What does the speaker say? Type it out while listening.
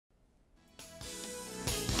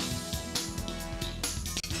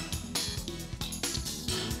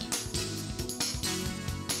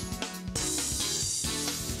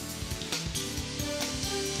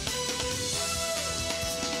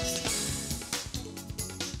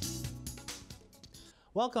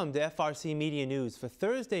Welcome to FRC Media News for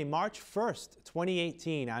Thursday, March 1st,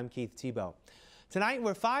 2018. I'm Keith Tebow. Tonight,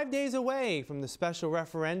 we're 5 days away from the special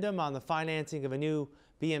referendum on the financing of a new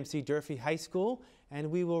BMC Durfee High School,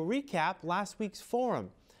 and we will recap last week's forum.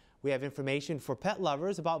 We have information for pet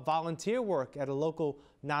lovers about volunteer work at a local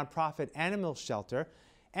nonprofit animal shelter,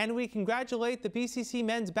 and we congratulate the BCC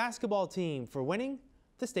men's basketball team for winning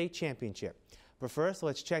the state championship. But first,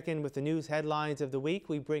 let's check in with the news headlines of the week.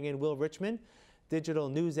 We bring in Will Richmond, digital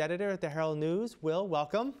news editor at the Herald News. Will,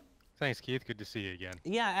 welcome. Thanks, Keith. Good to see you again.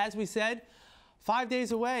 Yeah, as we said, 5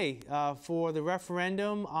 days away for the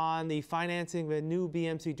referendum on the financing of a new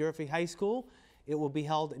BMC Durfee High School. It will be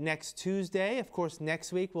held next Tuesday. Of course,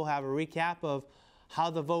 next week we'll have a recap of how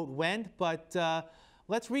the vote went, but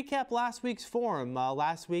let's recap last week's forum.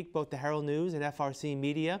 Last week, both the Herald News and FRC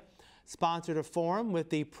Media sponsored a forum with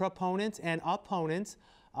the proponents and opponents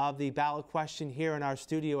of the ballot question here in our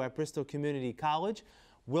studio at Bristol Community College.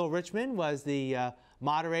 Will Richmond was the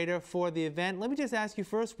moderator for the event. Let me just ask you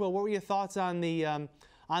first, Will, what were your thoughts on the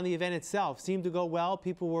event itself? Seemed to go well.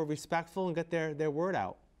 People were respectful and got their word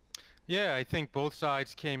out. Yeah, I think both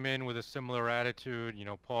sides came in with a similar attitude. You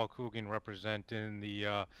know, Paul Coogan representing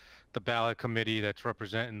the ballot committee that's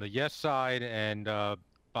representing the yes side, and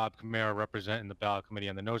Bob Camara representing the ballot committee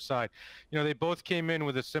on the no side. You know, they both came in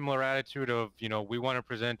with a similar attitude of, you know, we want to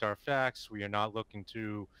present our facts. We are not looking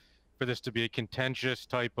for this to be a contentious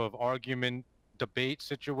type of argument, debate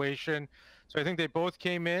situation. So I think they both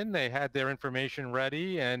came in, they had their information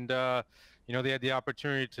ready, and, you know, they had the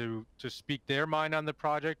opportunity to speak their mind on the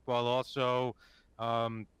project while also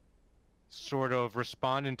sort of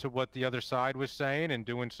responding to what the other side was saying and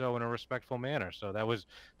doing so in a respectful manner. So that was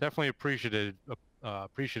definitely appreciated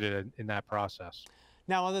in that process.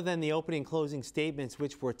 Now, other than the opening and closing statements,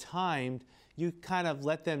 which were timed, you kind of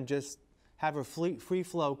let them just have a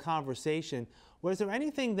free-flow conversation. Was there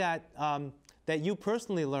anything that that you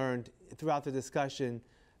personally learned throughout the discussion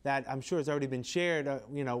that I'm sure has already been shared,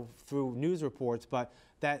 you know, through news reports, but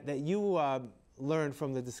that you learned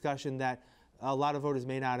from the discussion that a lot of voters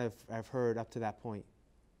may not have heard up to that point?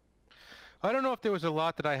 I don't know if there was a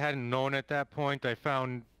lot that I hadn't known at that point. I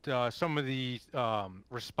found some of the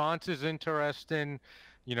responses interesting.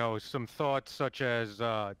 You know, some thoughts such as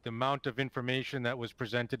the amount of information that was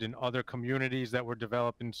presented in other communities that were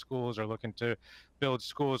developing schools or looking to build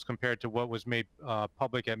schools compared to what was made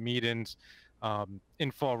public at meetings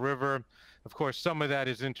in Fall River. Of course, some of that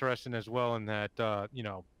is interesting as well in that, you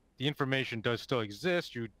know, the information does still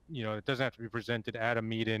exist. You know, it doesn't have to be presented at a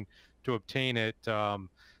meeting to obtain it.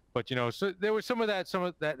 But, you know, so there was some of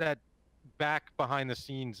that back behind the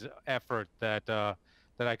scenes effort that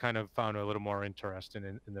that I kind of found a little more interesting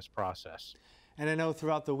in this process. And I know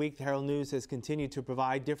throughout the week, the Herald News has continued to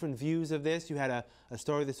provide different views of this. You had a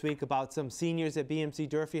story this week about some seniors at BMC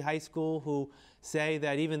Durfee High School who say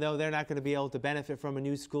that even though they're not going to be able to benefit from a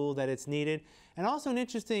new school, that it's needed. And also an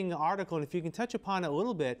interesting article, and if you can touch upon it a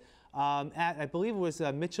little bit, at, I believe it was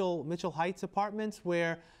Mitchell Heights Apartments,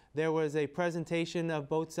 where there was a presentation of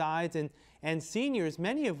both sides, and seniors,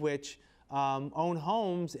 many of which own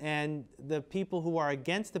homes, and the people who are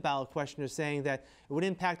against the ballot question are saying that it would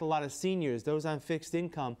impact a lot of seniors, those on fixed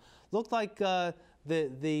income. Looked like those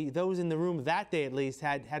in the room that day at least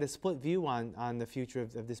had a split view on the future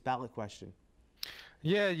of this ballot question.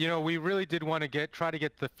 Yeah, you know, we really did want to try to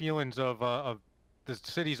get the feelings of the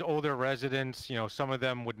city's older residents. You know, some of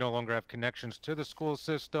them would no longer have connections to the school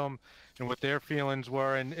system and what their feelings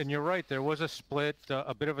were. And you're right, there was a split,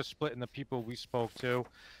 a bit of a split in the people we spoke to.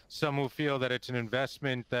 Some who feel that it's an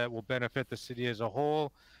investment that will benefit the city as a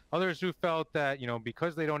whole. Others who felt that, you know,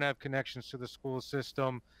 because they don't have connections to the school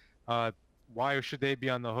system, why should they be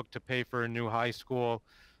on the hook to pay for a new high school?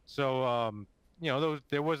 So, you know,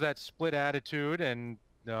 there was that split attitude, and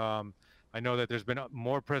I know that there's been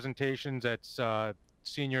more presentations at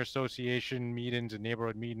senior association meetings and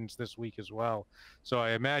neighborhood meetings this week as well. So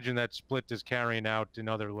I imagine that split is carrying out in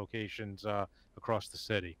other locations across the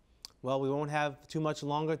city. Well, we won't have too much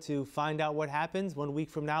longer to find out what happens. 1 week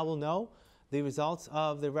from now, we'll know the results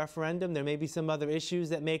of the referendum. There may be some other issues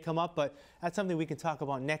that may come up, but that's something we can talk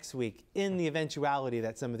about next week in the eventuality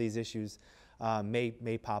that some of these issues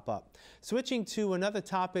may pop up. Switching to another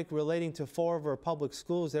topic relating to Fall River Public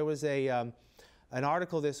Schools, there was an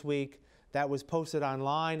article this week that was posted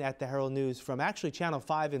online at the Herald News from actually Channel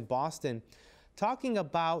 5 in Boston, talking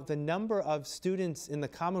about the number of students in the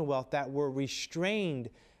Commonwealth that were restrained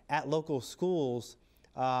at local schools.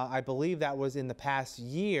 I believe that was in the past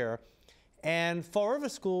year. And Fall River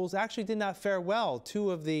schools actually did not fare well.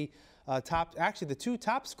 Two of the the two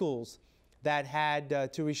top schools that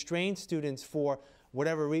had to restrain students for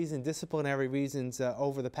whatever reason, disciplinary reasons,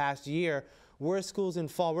 over the past year were schools in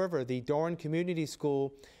Fall River, the Doran Community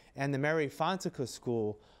School and the Mary Fonseca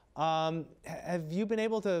School. Have you been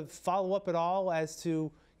able to follow up at all as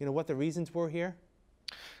to what the reasons were here?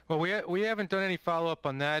 Well, we haven't done any follow-up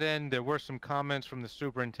on that end. There were some comments from the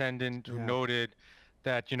superintendent who noted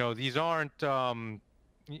that these aren't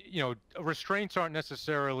restraints aren't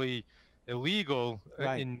necessarily illegal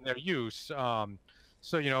in their use.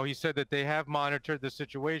 So he said that they have monitored the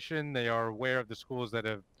situation. They are aware of the schools that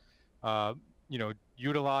have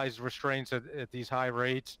utilized restraints at these high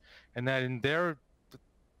rates, and that in their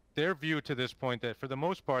view to this point, that for the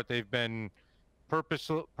most part they've been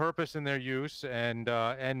purpose in their use and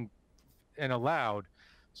allowed.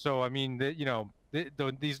 So I mean,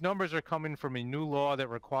 these numbers are coming from a new law that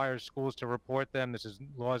requires schools to report them. This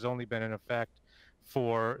law has only been in effect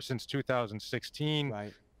since 2016.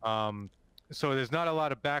 Right. So there's not a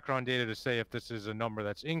lot of background data to say if this is a number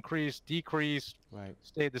that's increased, decreased,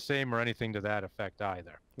 stayed the same, or anything to that effect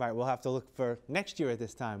either. Right. We'll have to look for next year at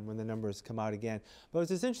this time when the numbers come out again. But it's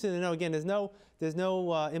just interesting to know, again, there's no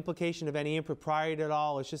implication of any impropriety at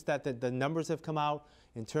all. It's just that the numbers have come out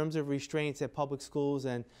in terms of restraints at public schools,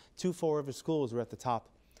 and 2 Fall River schools were at the top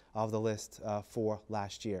of the list for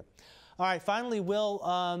last year. All right. Finally, Will,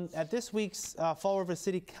 at this week's Fall River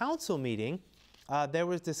City Council meeting, there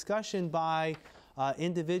was discussion by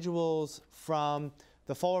individuals from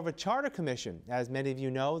the Fall River Charter Commission. As many of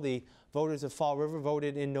you know, the voters of Fall River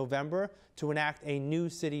voted in November to enact a new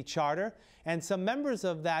city charter. And some members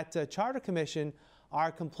of that Charter Commission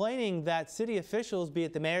are complaining that city officials, be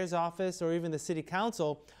it the mayor's office or even the city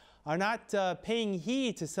council, are not paying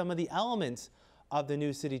heed to some of the elements of the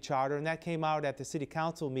new city charter. And that came out at the city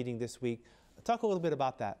council meeting this week. Talk a little bit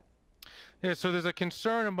about that. Yeah, so there's a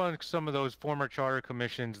concern among some of those former charter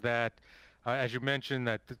commissions that, as you mentioned,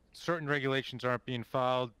 that certain regulations aren't being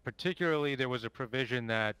followed. Particularly, there was a provision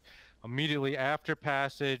that immediately after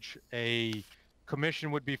passage, a commission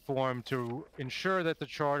would be formed to ensure that the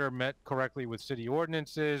charter met correctly with city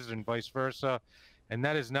ordinances and vice versa. And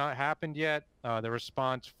that has not happened yet. The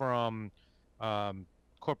response from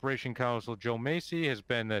Corporation Counsel Joe Macy has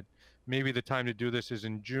been that maybe the time to do this is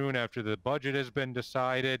in June after the budget has been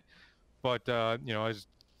decided. But, as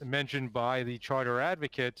mentioned by the charter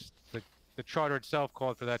advocates, the charter itself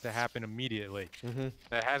called for that to happen immediately.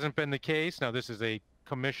 That hasn't been the case. Now, this is a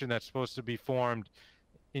commission that's supposed to be formed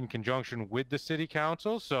in conjunction with the city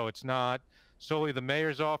council, so it's not solely the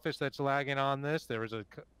mayor's office that's lagging on this. There is a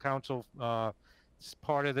council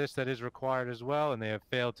part of this that is required as well, and they have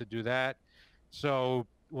failed to do that. So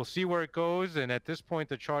we'll see where it goes, and at this point,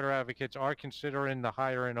 the charter advocates are considering the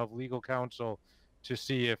hiring of legal counsel to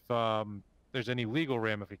see if there's any legal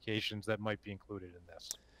ramifications that might be included in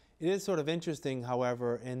this. It is sort of interesting,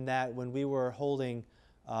 however, in that when we were holding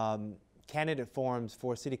candidate forums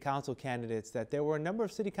for city council candidates, that there were a number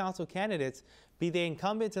of city council candidates, be they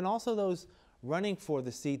incumbents and also those running for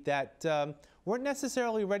the seat, that weren't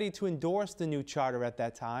necessarily ready to endorse the new charter at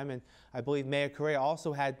that time. And I believe Mayor Correa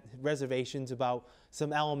also had reservations about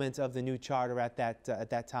some elements of the new charter at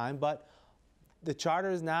that time. But the charter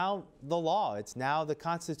is now the law. It's now the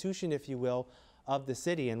Constitution, if you will, of the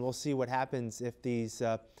city. And we'll see what happens if these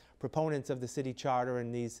proponents of the city charter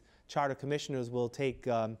and these charter commissioners will take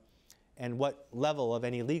and what level of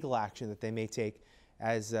any legal action that they may take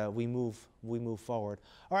as we move forward.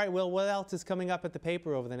 All right, Will, what else is coming up at the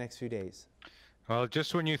paper over the next few days? Well,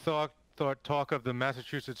 just when you thought talk of the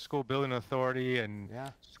Massachusetts School Building Authority and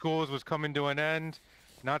schools was coming to an end,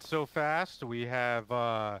 not so fast. We have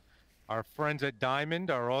our friends at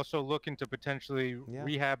Diamond are also looking to potentially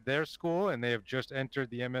rehab their school, and they have just entered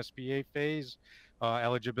the MSBA phase,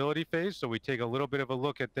 eligibility phase. So we take a little bit of a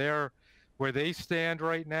look at where they stand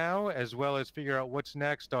right now, as well as figure out what's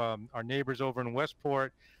next. Our neighbors over in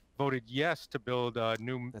Westport voted yes to build a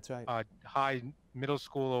new high middle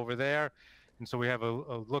school over there. And so we have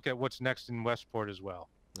a look at what's next in Westport as well.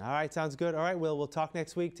 All right, sounds good. All right, Will, we'll talk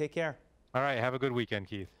next week. Take care. All right, have a good weekend,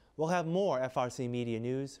 Keith. We'll have more FRC Media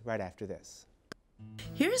news right after this.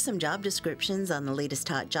 Here are some job descriptions on the latest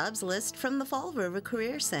hot jobs list from the Fall River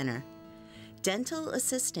Career Center. Dental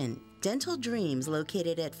Assistant. Dental Dreams,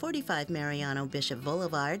 located at 45 Mariano Bishop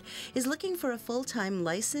Boulevard, is looking for a full-time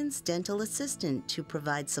licensed dental assistant to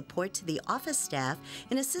provide support to the office staff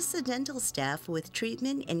and assist the dental staff with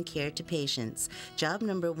treatment and care to patients. Job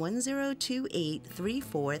number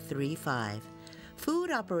 10283435.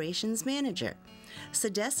 Food Operations Manager.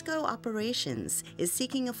 Sodesco Operations is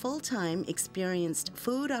seeking a full-time experienced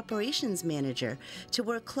food operations manager to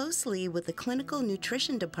work closely with the clinical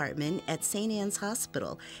nutrition department at St. Anne's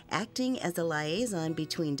Hospital, acting as a liaison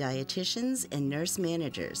between dietitians and nurse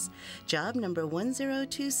managers. Job number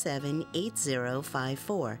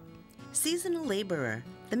 10278054. Seasonal laborer.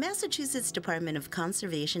 The Massachusetts Department of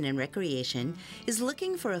Conservation and Recreation is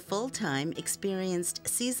looking for a full-time, experienced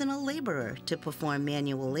seasonal laborer to perform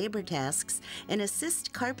manual labor tasks and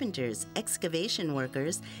assist carpenters, excavation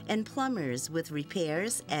workers, and plumbers with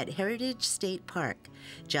repairs at Heritage State Park.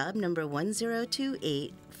 Job number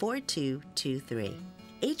 10284223.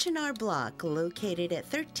 H&R Block, located at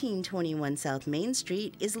 1321 South Main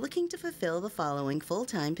Street, is looking to fulfill the following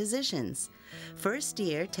full-time positions.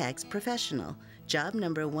 First-year tax professional, job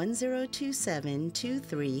number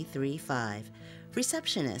 10272335.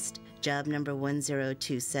 Receptionist, job number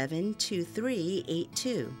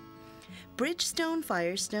 10272382. Bridgestone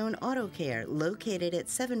Firestone Auto Care, located at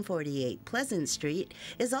 748 Pleasant Street,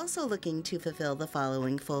 is also looking to fulfill the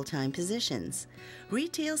following full-time positions.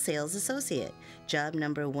 Retail Sales Associate, job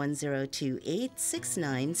number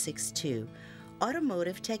 10286962.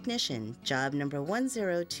 Automotive Technician, job number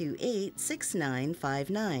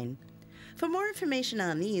 10286959. For more information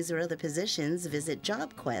on these or other positions, visit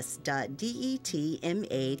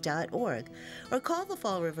jobquest.detma.org or call the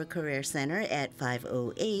Fall River Career Center at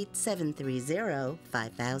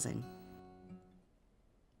 508-730-5000.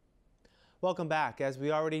 Welcome back. As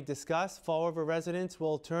we already discussed, Fall River residents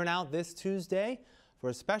will turn out this Tuesday for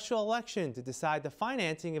a special election to decide the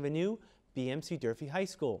financing of a new BMC Durfee High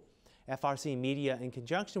School. FRCmedia, in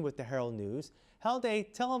conjunction with the Herald News, held a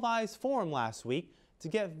televised forum last week to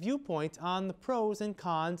get viewpoints on the pros and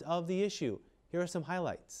cons of the issue. Here are some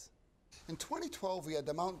highlights. In 2012, we had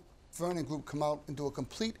the Mount Vernon Group come out and do a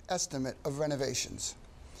complete estimate of renovations.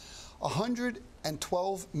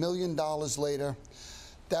 $112 million later,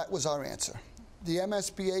 that was our answer. The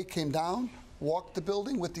MSBA came down, walked the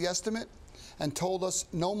building with the estimate, and told us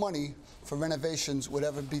no money for renovations would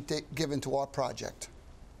ever be given to our project.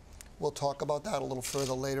 We'll talk about that a little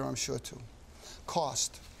further later, I'm sure, too.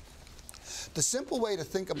 Cost. The simple way to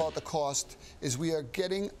think about the cost is we are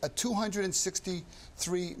getting a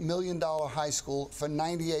 $263 million high school for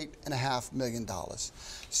 $98.5 million.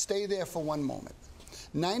 Stay there for one moment.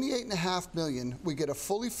 $98.5 million, we get a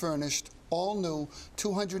fully furnished, all-new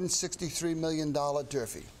 $263 million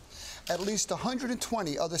Durfee. At least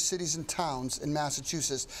 120 other cities and towns in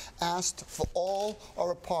Massachusetts asked for all or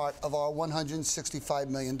a part of our $165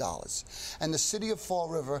 million. And the city of Fall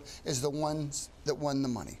River is the ones that won the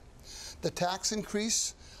money. The tax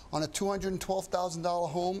increase on a $212,000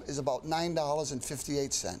 home is about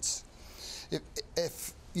 $9.58.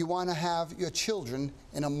 If you want to have your children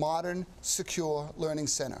in a modern, secure learning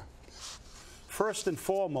center. First and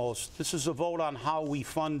foremost, this is a vote on how we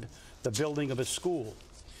fund the building of a school.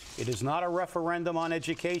 It is not a referendum on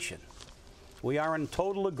education. We are in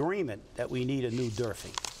total agreement that we need a new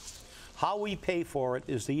Durfee. How we pay for it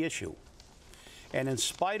is the issue. And in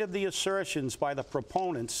spite of the assertions by the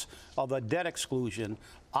proponents of a debt exclusion,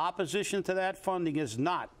 opposition to that funding is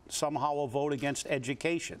not somehow a vote against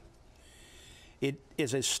education. It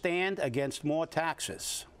is a stand against more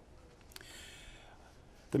taxes.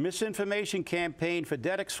 The misinformation campaign for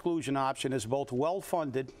debt exclusion option is both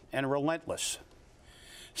well-funded and relentless.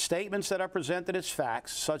 Statements that are presented as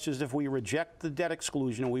facts, such as if we reject the debt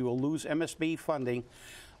exclusion, we will lose MSB funding,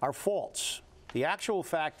 are false. The actual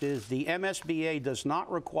fact is the MSBA does not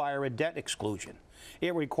require a debt exclusion.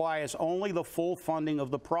 It requires only the full funding of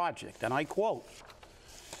the project. And I quote,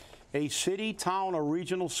 "A city, town, or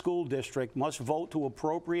regional school district must vote to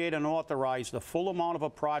appropriate and authorize the full amount of a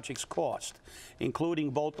project's cost,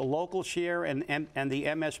 including both the local share and the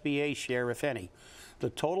MSBA share, if any.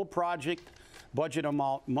 The total project budget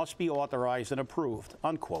amount must be authorized and approved,"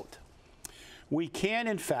 unquote. We can,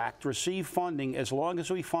 in fact, receive funding as long as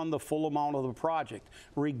we fund the full amount of the project,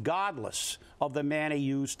 regardless of the manner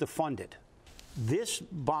used to fund it. This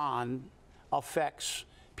bond affects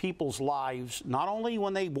people's lives, not only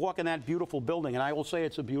when they walk in that beautiful building, and I will say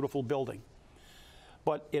it's a beautiful building,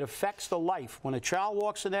 but it affects the life. When a child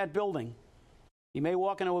walks in that building, he may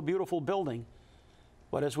walk into a beautiful building,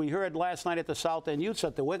 but as we heard last night at the South End Youth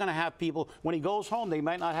Center, we're going to have people, when he goes home, they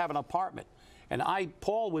might not have an apartment. And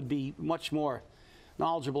Paul would be much more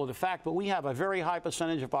knowledgeable of the fact, but we have a very high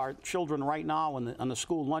percentage of our children right now on the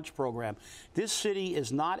school lunch program. This city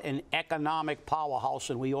is not an economic powerhouse,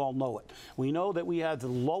 and we all know it. We know that we have the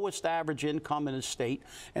lowest average income in the state,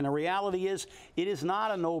 and the reality is it is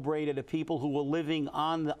not a no-brainer to people who are living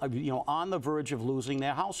on the, on the verge of losing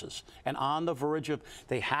their houses and on the verge of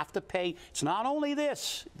they have to pay. It's not only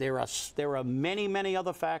this. There are many, many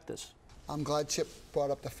other factors. I'm glad Chip brought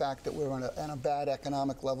up the fact that we're on a bad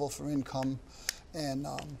economic level for income and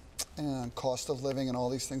cost of living and all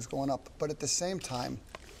these things going up. But at the same time,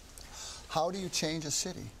 how do you change a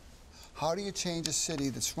city? How do you change a city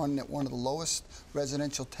that's running at one of the lowest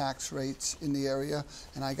residential tax rates in the area?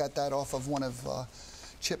 And I got that off of one of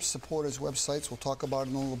Chip's supporters' websites. We'll talk about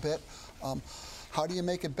it in a little bit. How do you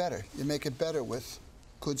make it better? You make it better with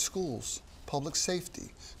good schools, public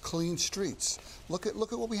safety, clean streets. Look at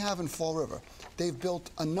what we have in Fall River. They've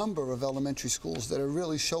built a number of elementary schools that are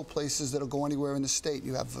really show places that'll go anywhere in the state.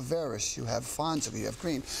 You have Viveris, you have Fonzig, you have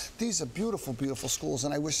Green. These are beautiful, beautiful schools,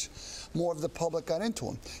 and I wish more of the public got into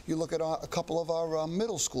them. You look at a couple of our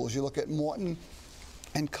middle schools. You look at Morton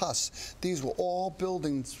and Cuss. These were all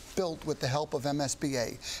buildings built with the help of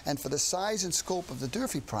MSBA. And for the size and scope of the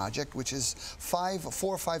Durfee project, which is 4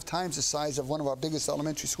 or 5 times the size of one of our biggest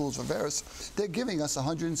elementary schools, Viveris, they're giving us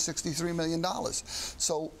 $163 million.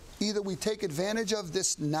 So either we take advantage of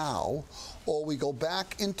this now, or we go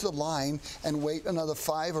back into the line and wait another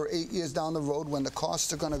 5 or 8 years down the road when the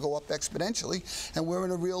costs are going to go up exponentially, and we're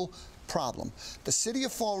in a real problem. The city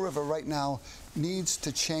of Fall River right now needs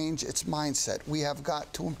to change its mindset. We have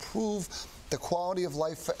got to improve the quality of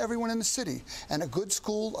life for everyone in the city, and a good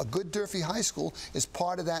school, a good Durfee High School, is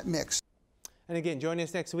part of that mix. And again, join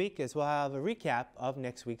us next week as we'll have a recap of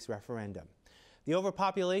next week's referendum. The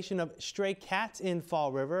overpopulation of stray cats in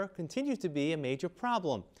Fall River continues to be a major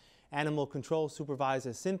problem. Animal Control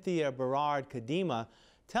Supervisor Cynthia Berard-Kadima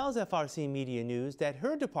tells FRCmedia News that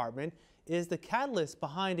her department is the catalyst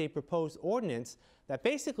behind a proposed ordinance that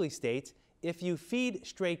basically states if you feed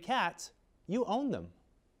stray cats, you own them.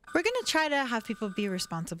 We're going to try to have people be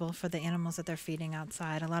responsible for the animals that they're feeding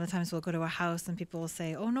outside. A lot of times we'll go to a house and people will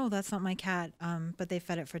say, oh no, that's not my cat, but they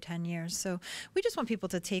fed it for 10 years. So we just want people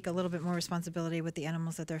to take a little bit more responsibility with the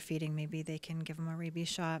animals that they're feeding. Maybe they can give them a rabies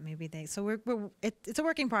shot. It's a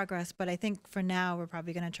work in progress, but I think for now we're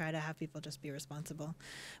probably going to try to have people just be responsible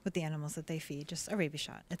with the animals that they feed. Just a rabies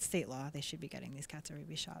shot. It's state law. They should be getting these cats a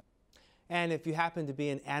rabies shot. And if you happen to be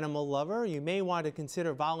an animal lover, you may want to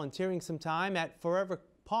consider volunteering some time at Forever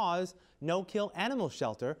Paws No-Kill Animal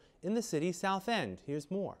Shelter in the city's South End. Here's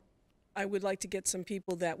more. I would like to get some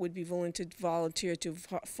people that would be willing to volunteer to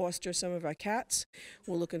foster some of our cats.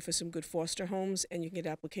 We're looking for some good foster homes, and you can get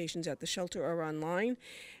applications at the shelter or online.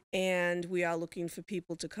 And we are looking for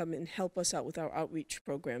people to come and help us out with our outreach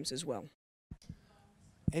programs as well.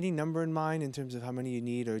 Any number in mind in terms of how many you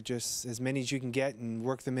need, or just as many as you can get and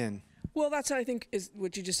work them in? Well, that's what I think is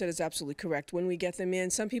what you just said is absolutely correct. When we get them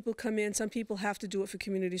in, some people come in, some people have to do it for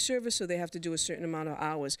community service, so they have to do a certain amount of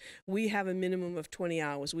hours. We have a minimum of 20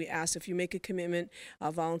 hours. We ask if you make a commitment.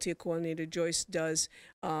 Our volunteer coordinator, Joyce, does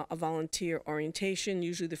a volunteer orientation,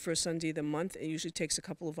 usually the first Sunday of the month. It usually takes a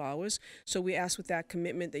couple of hours. So we ask with that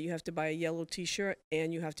commitment that you have to buy a yellow T-shirt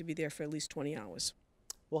and you have to be there for at least 20 hours.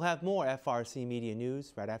 We'll have more FRCmedia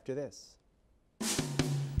News right after this.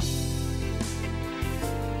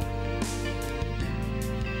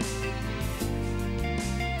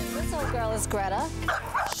 This little girl is Greta.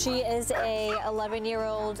 She is a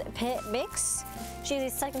 11-year-old pit mix. She's a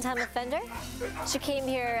second-time offender. She came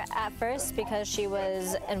here at first because she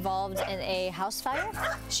was involved in a house fire.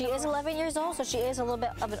 She is 11 years old, so she is a little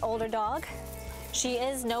bit of an older dog. She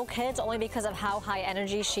is no kids only because of how high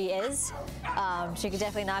energy she is. She could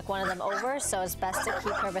definitely knock one of them over, so it's best to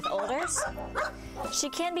keep her with olders. She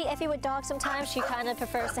can be iffy with dogs sometimes. She kind of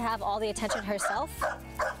prefers to have all the attention herself.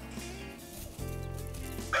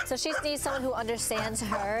 So she needs someone who understands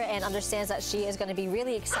her and understands that she is going to be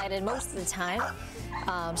really excited most of the time.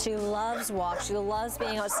 She loves walks. She loves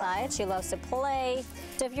being outside. She loves to play.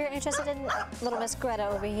 So if you're interested in little Miss Greta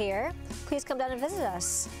over here, please come down and visit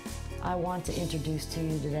us. I want to introduce to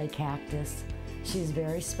you today Cactus. She's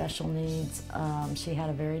very special needs. She had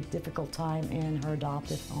a very difficult time in her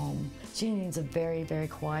adopted home. She needs a very, very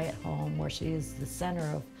quiet home where she is the center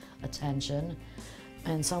of attention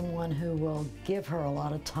and someone who will give her a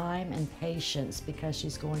lot of time and patience because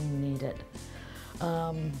she's going to need it.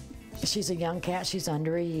 She's a young cat. She's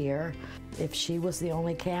under a year. If she was the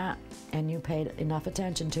only cat and you paid enough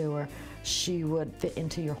attention to her, she would fit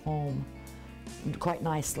into your home quite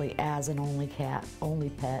nicely as an only cat, only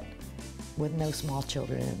pet, with no small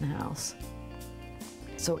children in the house.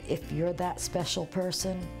 So if you're that special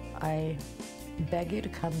person, I beg you to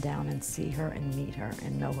come down and see her and meet her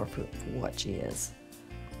and know her for what she is.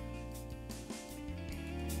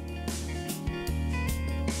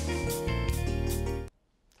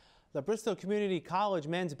 The Bristol Community College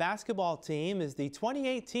men's basketball team is the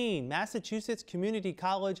 2018 Massachusetts Community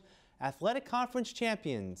College Athletic Conference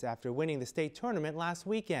champions after winning the state tournament last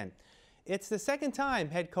weekend. It's the second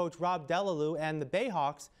time head coach Rob Delalue and the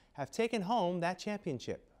Bayhawks have taken home that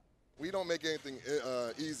championship. We don't make anything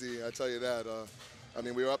easy, I tell you that. I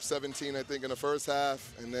mean, we were up 17, I think, in the first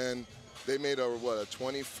half, and then they made a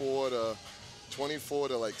 24 to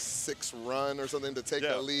like 6 run or something to take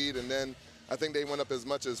the lead, and then I think they went up as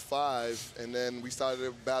much as 5, and then we started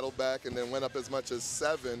to battle back, and then went up as much as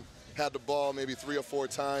 7. Had the ball maybe 3 or 4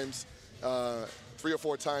 times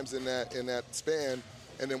in that span,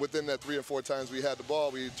 and then within that 3 or 4 times we had the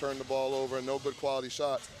ball, we turned the ball over, and no good quality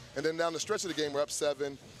shots. And then down the stretch of the game, we're up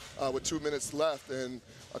 7 with 2 minutes left, and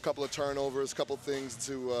a couple of turnovers, a couple things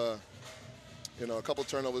to, a couple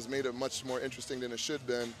turnovers made it much more interesting than it should have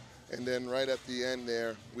been. And then right at the end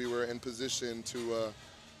there, we were in position to.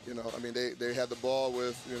 I mean, they had the ball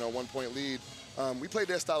with, 1 point lead. We played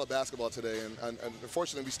their style of basketball today, and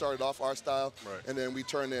unfortunately, we started off our style, and then we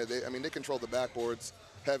turned there. They controlled the backboards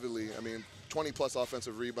heavily. I mean, 20-plus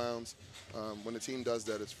offensive rebounds. When the team does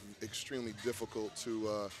that, it's extremely difficult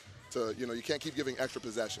to you can't keep giving extra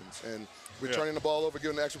possessions. And we're turning the ball over,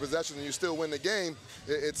 giving the extra possessions, and you still win the game.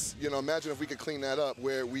 It's, imagine if we could clean that up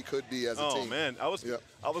where we could be as a team. Oh, man. I was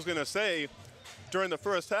going to say, during the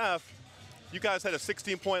first half, you guys had a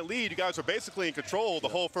 16-point lead. You guys were basically in control the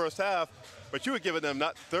whole first half, but you were giving them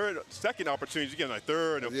not second opportunities. You were giving like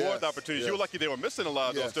third and fourth opportunities. You were lucky they were missing a lot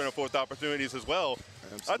of those third and fourth opportunities as well.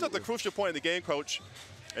 Absolutely. I thought the crucial point in the game, Coach,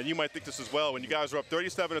 and you might think this as well, when you guys were up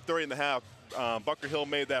 37-30 in the half, Bunker Hill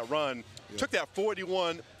made that run, took that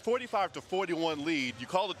 45-41 lead. You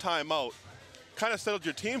called a timeout, kind of settled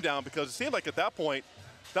your team down, because it seemed like at that point,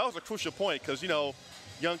 that was a crucial point, because,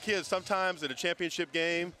 young kids sometimes in a championship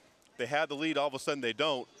game, they had the lead, all of a sudden they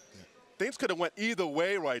don't. Things could have went either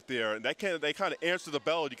way right there, and they kind of answered the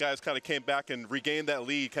bell. You guys kind of came back and regained that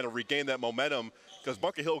lead, kind of regained that momentum, because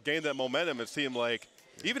Bunker Hill gained that momentum. It seemed like,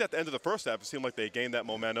 even at the end of the first half, it seemed like they gained that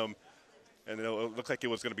momentum, and it looked like it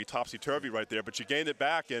was going to be topsy-turvy right there, but you gained it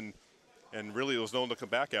back, and really there was no one to come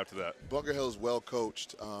back after that. Bunker Hill is well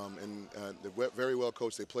coached, and they're very well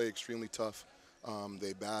coached. They play extremely tough.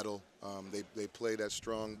 They battle. They play that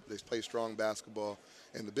strong. They play strong basketball.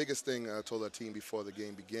 And the biggest thing I told our team before the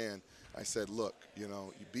game began, I said, look,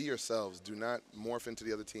 be yourselves. Do not morph into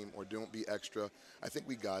the other team, or don't be extra. I think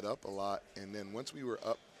we got up a lot, and then once we were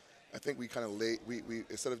up, I think we kind of we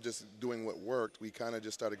instead of just doing what worked, we kind of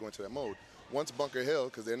just started going to that mode. Once Bunker Hill,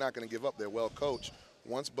 because they're not going to give up, they're well coached.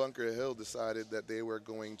 Once Bunker Hill decided that they were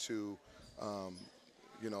going to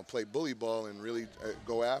play bully ball and really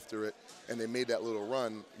go after it, and they made that little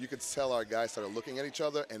run, you could tell our guys started looking at each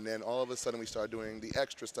other, and then all of a sudden we started doing the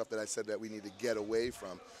extra stuff that I said that we need to get away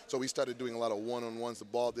from. So we started doing a lot of one-on-ones. The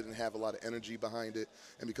ball didn't have a lot of energy behind it,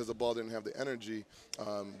 and because the ball didn't have the energy,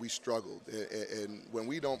 we struggled. And when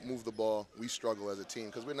we don't move the ball, we struggle as a team,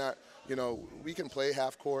 because we're not, we can play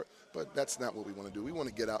half court, but that's not what we want to do. We want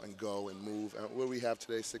to get out and go and move. And what do we have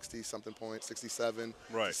today? 60-something points, 67,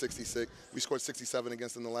 right. 66. We scored 67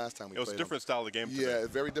 against them the last time we played. It was a different style of game today. Yeah, a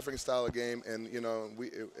very different style of game. And,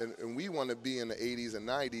 we want to be in the 80s and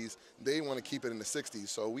 90s. They want to keep it in the 60s.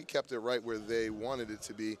 So we kept it right where they wanted it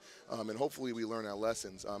to be. And hopefully we learn our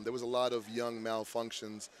lessons. There was a lot of young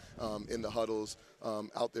malfunctions in the huddles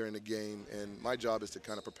out there in the game. And my job is to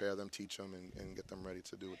kind of prepare them, teach them, and get them ready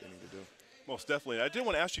to do what they need to do. Most definitely. I did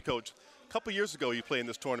want to ask you, Coach, a couple years ago you played in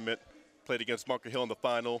this tournament, played against Bunker Hill in the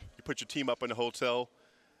final. You put your team up in the hotel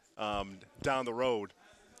down the road,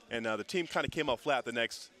 and the team kind of came out flat the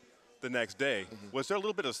next day. Mm-hmm. Was there a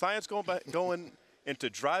little bit of science going into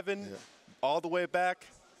driving all the way back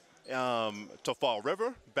to Fall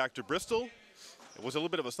River, back to Bristol? Was there a little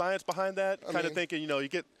bit of a science behind that? Kind of thinking, you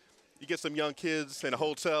get some young kids in a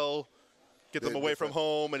hotel, get them away from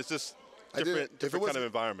home, and it's just different kind of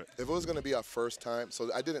environment. If it was going to be our first time, so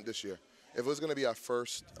I didn't this year. If it was going to be our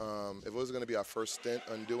first, stint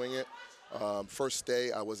on doing it, first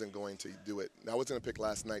stay, I wasn't going to do it. I was going to pick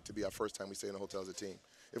last night to be our first time we stay in a hotel as a team.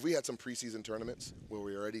 If we had some preseason tournaments where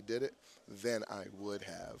we already did it, then I would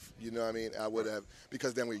have. You know what I mean? I would have,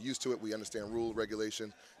 because then we're used to it. We understand rule,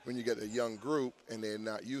 regulation. When you get a young group and they're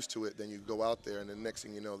not used to it, then you go out there, and the next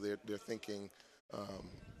thing you know, they're thinking,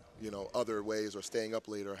 other ways, or staying up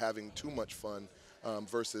late, or having too much fun,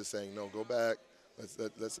 versus saying, no, go back,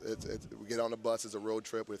 We get on the bus. It's a road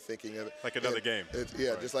trip. We're thinking of it like another game.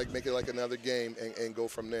 Yeah, just like make it like another game and go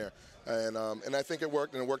from there. And I think it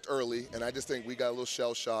worked, and it worked early. And I just think we got a little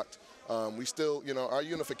shell shocked. We still, our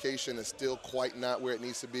unification is still quite not where it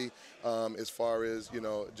needs to be as far as,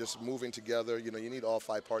 just moving together. You need all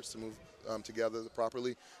 5 parts to move together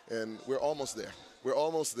properly, and we're almost there. We're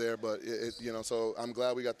almost there, but so I'm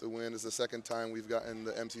glad we got the win. It's the second time we've gotten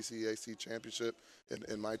the MTCAC championship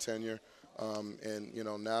in my tenure. And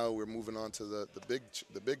now we're moving on to the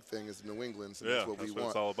big thing is New England's, and that's what we want.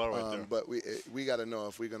 It's all about right there. But we got to know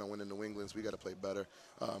if we're going to win in New England's, we got to play better.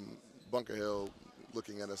 Bunker Hill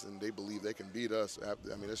looking at us, and they believe they can beat us.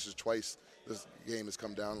 I mean, this is twice this game has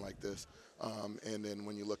come down like this. And then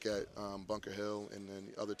when you look at Bunker Hill and then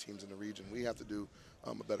other teams in the region, we have to do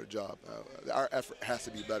a better job. Our effort has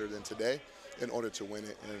to be better than today in order to win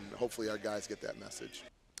it, and hopefully our guys get that message.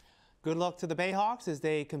 Good luck to the Bayhawks as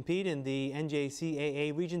they compete in the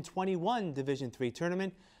NJCAA Region 21 Division III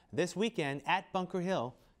tournament this weekend at Bunker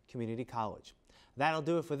Hill Community College. That'll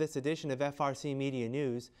do it for this edition of FRC Media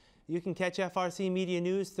News. You can catch FRC Media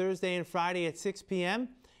News Thursday and Friday at 6 p.m.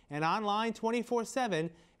 and online 24/7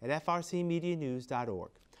 at frcmedianews.org.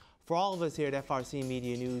 For all of us here at FRC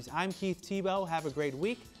Media News, I'm Keith Tebow. Have a great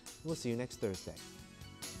week. We'll see you next Thursday.